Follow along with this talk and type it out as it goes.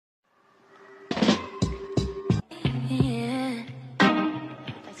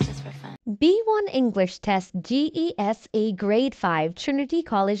B1 English Test GESE Grade 5 Trinity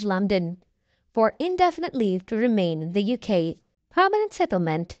College London for indefinite leave to remain in the UK, permanent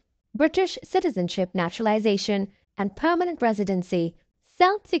settlement, British citizenship naturalisation, and permanent residency,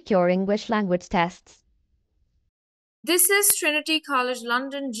 self-secure English language tests. This is Trinity College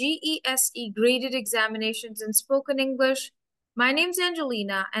London GESE Graded Examinations in Spoken English. My name's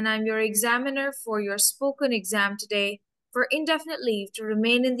Angelina, and I'm your examiner for your spoken exam today for indefinite leave to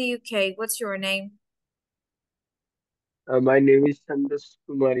remain in the UK. What's your name? My name is Sandesh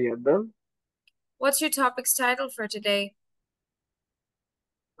Kumar Yadav. What's your topic's title for today?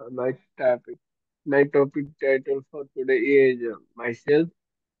 Uh, my topic, my topic title for today is myself.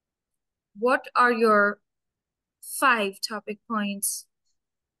 What are your 5 topic points?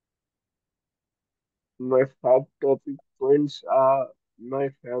 My 5 topic points are my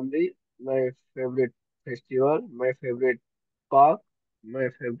family, my favorite festival, my favorite park, my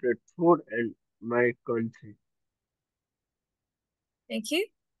favorite food, and my country. Thank you.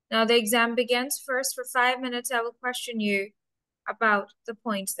 Now the exam begins. First, for 5 minutes, I will question you about the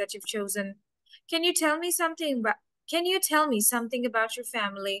points that you've chosen. Can you tell me something about your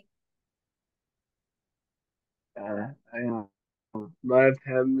family? I, my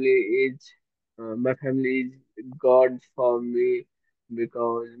family is God for me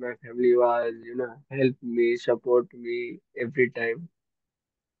because my family was, help me, support me every time,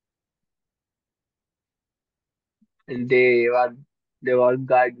 and they will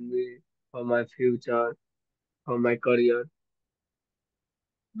guide me for my future, for my career.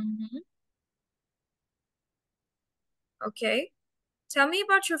 Mm-hmm. Okay. Tell me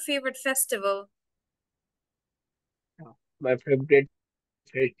about your favorite festival. My favorite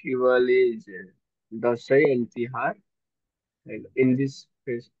festival is Dasai and Tihar. And in this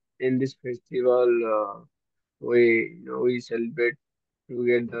festival, we celebrate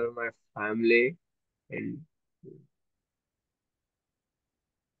together, my family, and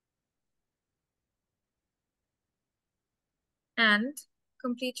And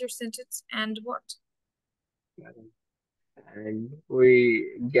complete your sentence. And what?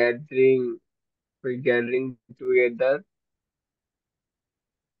 we gathering together,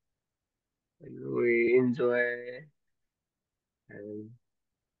 and we enjoy. And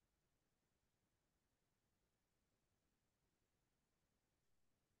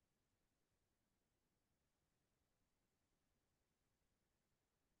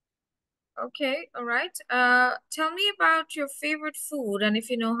Okay, all right. Tell me about your favorite food and if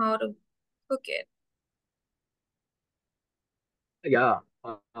you know how to cook it. yeah,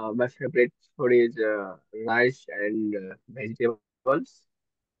 my favorite food is rice and vegetables,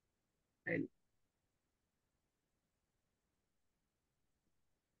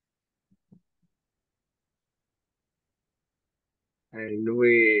 and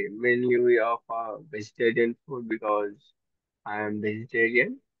we offer vegetarian food because I am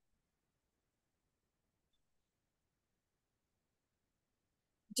vegetarian.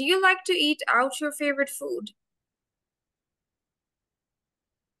 Do you like to eat out your favorite food?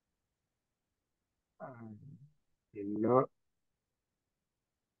 Um, you know,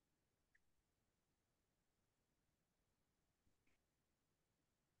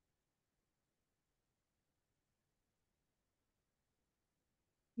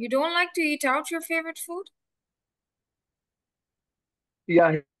 You don't like to eat out your favorite food?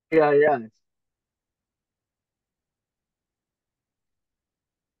 yeah, yeah.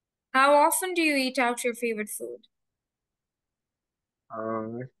 How often do you eat out your favorite food?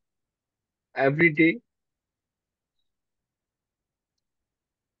 Uh, every day.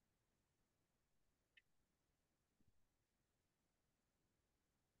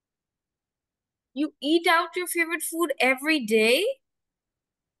 You eat out your favorite food every day?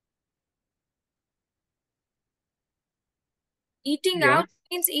 Eating Yeah. out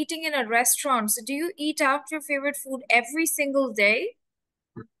means eating in a restaurant. So do you eat out your favorite food every single day?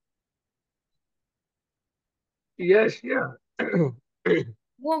 Yes, yeah.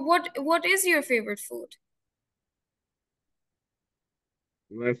 Well, what is your favorite food?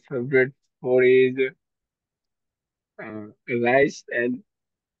 My favorite food is rice and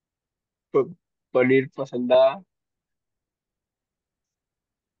p- paneer pasanda.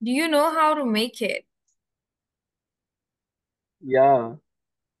 Do you know how to make it? Yeah,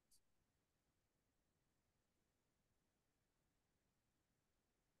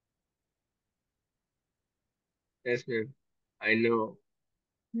 yes, ma'am. I know.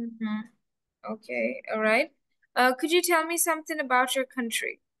 Mm-hmm. Okay, all right. Could you tell me something about your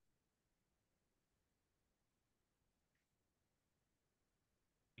country?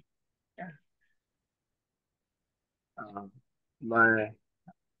 Uh, my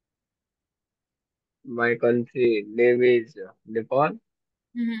My country name is Nepal,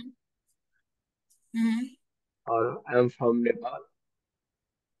 Mm-hmm. Mm-hmm. or I'm from Nepal,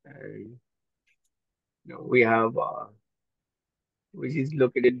 and we have which is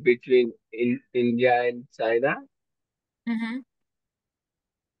located between India and China. Mm-hmm.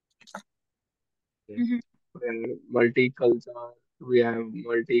 Yes. Mm-hmm. We're multicultural. We have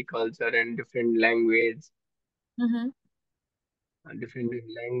multicultural and Mm-hmm. different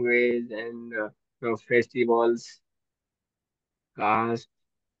language and festivals, caste,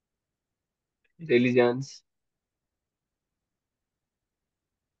 religions.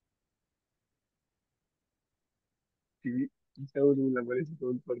 सब rule हमारे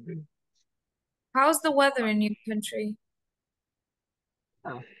school पर थे. How's the weather in your country?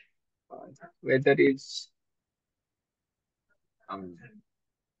 Uh, Whether it's um,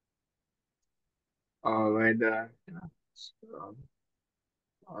 whether um,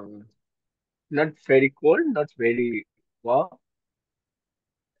 um, not very cold, not very warm,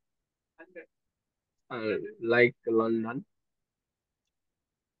 like London.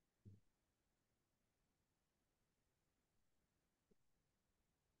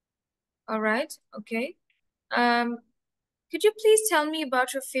 All right. Okay. Um, could you please tell me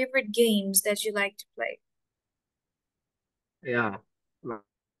about your favorite games that you like to play? Yeah, my,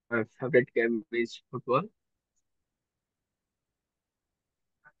 my favorite game is football,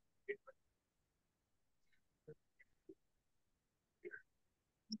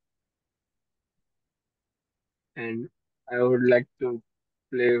 and I would like to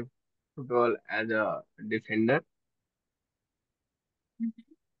play football as a defender.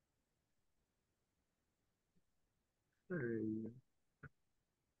 And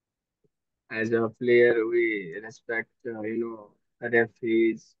as a player, we respect,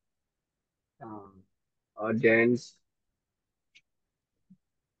 referees, um, audience,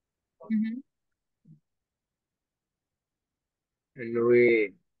 Mm-hmm. and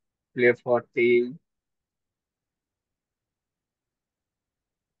we play for team.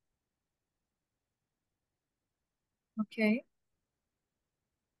 Okay.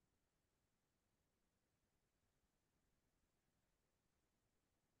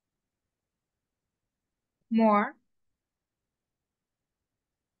 More.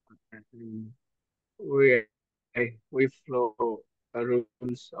 And we follow the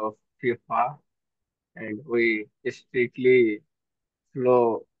rules of FIFA, and we strictly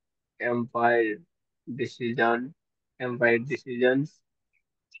follow empire decision, empire decisions.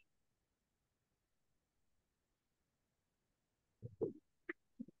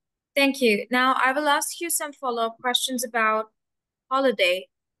 Thank you. Now I will ask you some follow-up questions about holiday.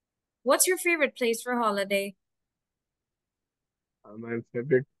 What's your favorite place for holiday? My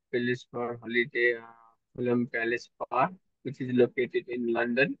favorite place for holiday, Fulham Palace Park, which is located in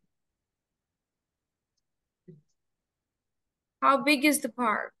London. How big is the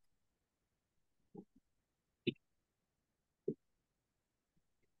park?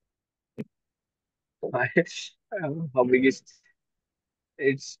 How biggest?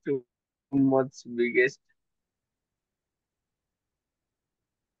 It's too much biggest.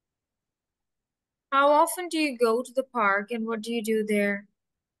 How often do you go to the park and what do you do there?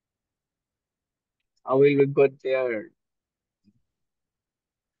 I will go there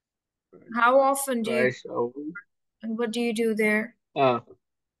How often do you twice a week. and what do you do there? Uh,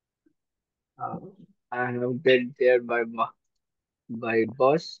 uh, I have get there by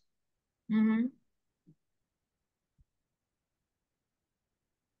bus, Mm-hmm.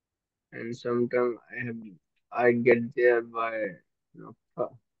 and sometimes I get there by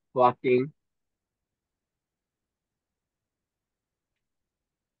walking.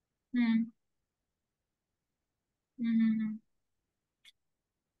 Mm-hmm.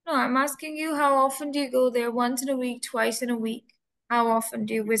 No, I'm asking you how often do you go there? Once in a week, twice in a week? How often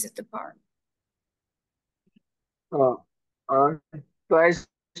do you visit the park? Uh, uh, Twice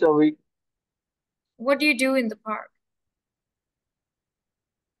a week. What do you do in the park?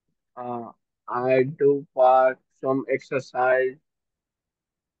 Uh, I do park some exercise.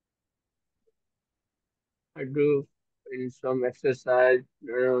 I do in some exercise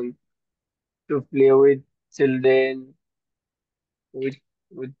to play with children, with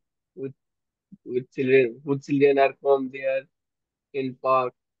with with children are come there in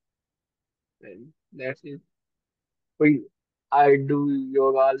park, and that's it. We I do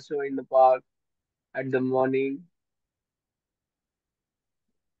yoga also in the park at the morning.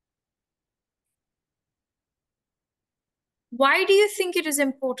 Why do you think it is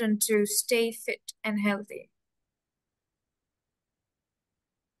important to stay fit and healthy?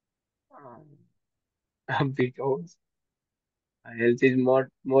 Because health is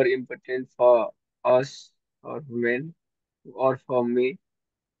more important for us or women or for me.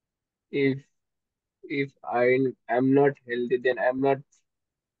 If I am not healthy, then I'm not,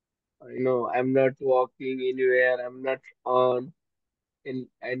 I'm not walking anywhere. I'm not on, and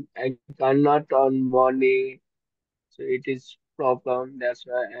I cannot earn money. So it is problem. That's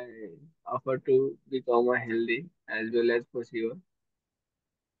why I offer to become a healthy as well as possible.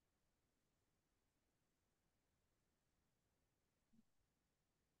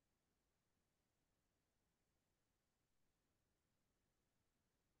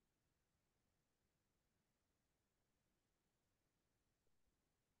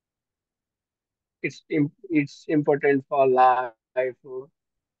 It's important for life.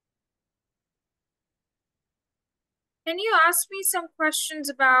 Can you ask me some questions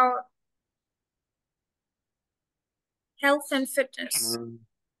about health and fitness? Um,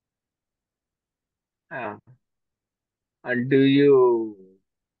 uh, and do you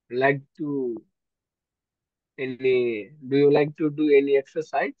like to do you like to do any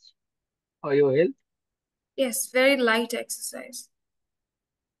exercise for your health? Yes, very light exercise.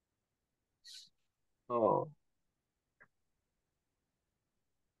 Oh,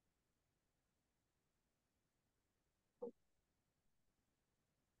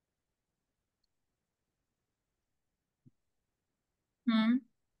 Hmm.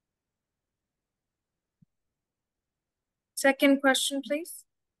 Second question, please.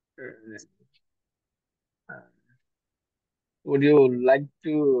 uh, uh, would you like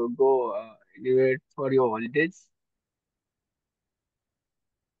to go anywhere for your holidays?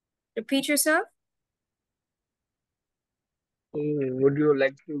 Repeat yourself. Would you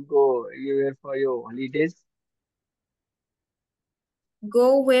like to go anywhere for your holidays?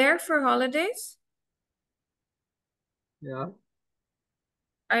 Go where for holidays? Yeah.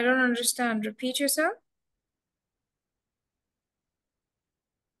 I don't understand. Repeat yourself.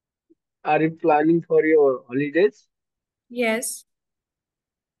 Are you planning for your holidays? Yes.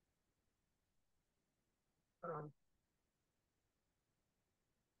 Uh,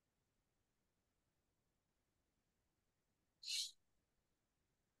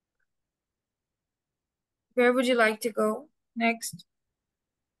 Where would you like to go next?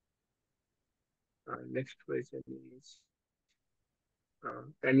 Next question is,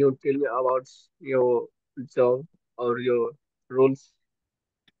 can you tell me about your job or your roles?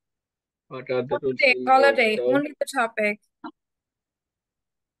 What are the roles Holiday, in your holiday, job? only the topic.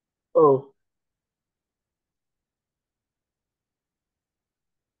 Oh,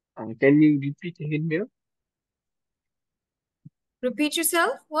 can you repeat again, ma'am? Repeat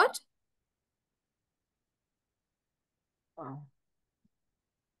yourself. What? Uh,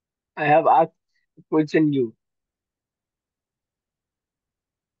 I have asked question you.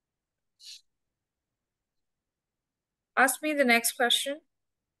 Ask me the next question.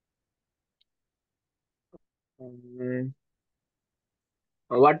 Um,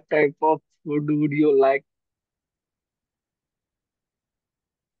 what type of food would you like?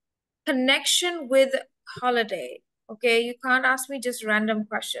 Connection with holiday. Okay, you can't ask me just random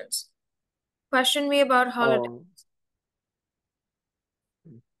questions. Question me about holiday.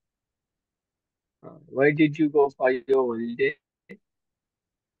 Oh, why did you go for your holiday?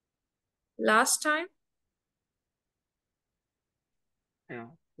 Last time, Yeah,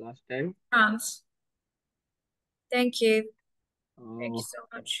 last time. France. Thank you. Thank you Oh, so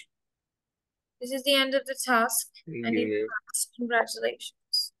much. This is the end of the task. I thank need to you. ask.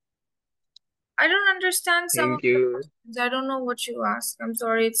 Congratulations. I don't understand some of Thank the you. questions. I don't know what you ask. I'm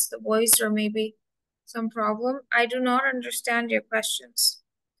sorry, it's the voice or maybe some problem. I do not understand your questions.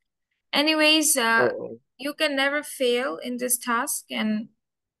 Anyways, Oh. you can never fail in this task, and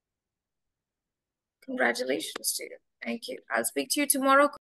congratulations to you. Thank you. I'll speak to you tomorrow.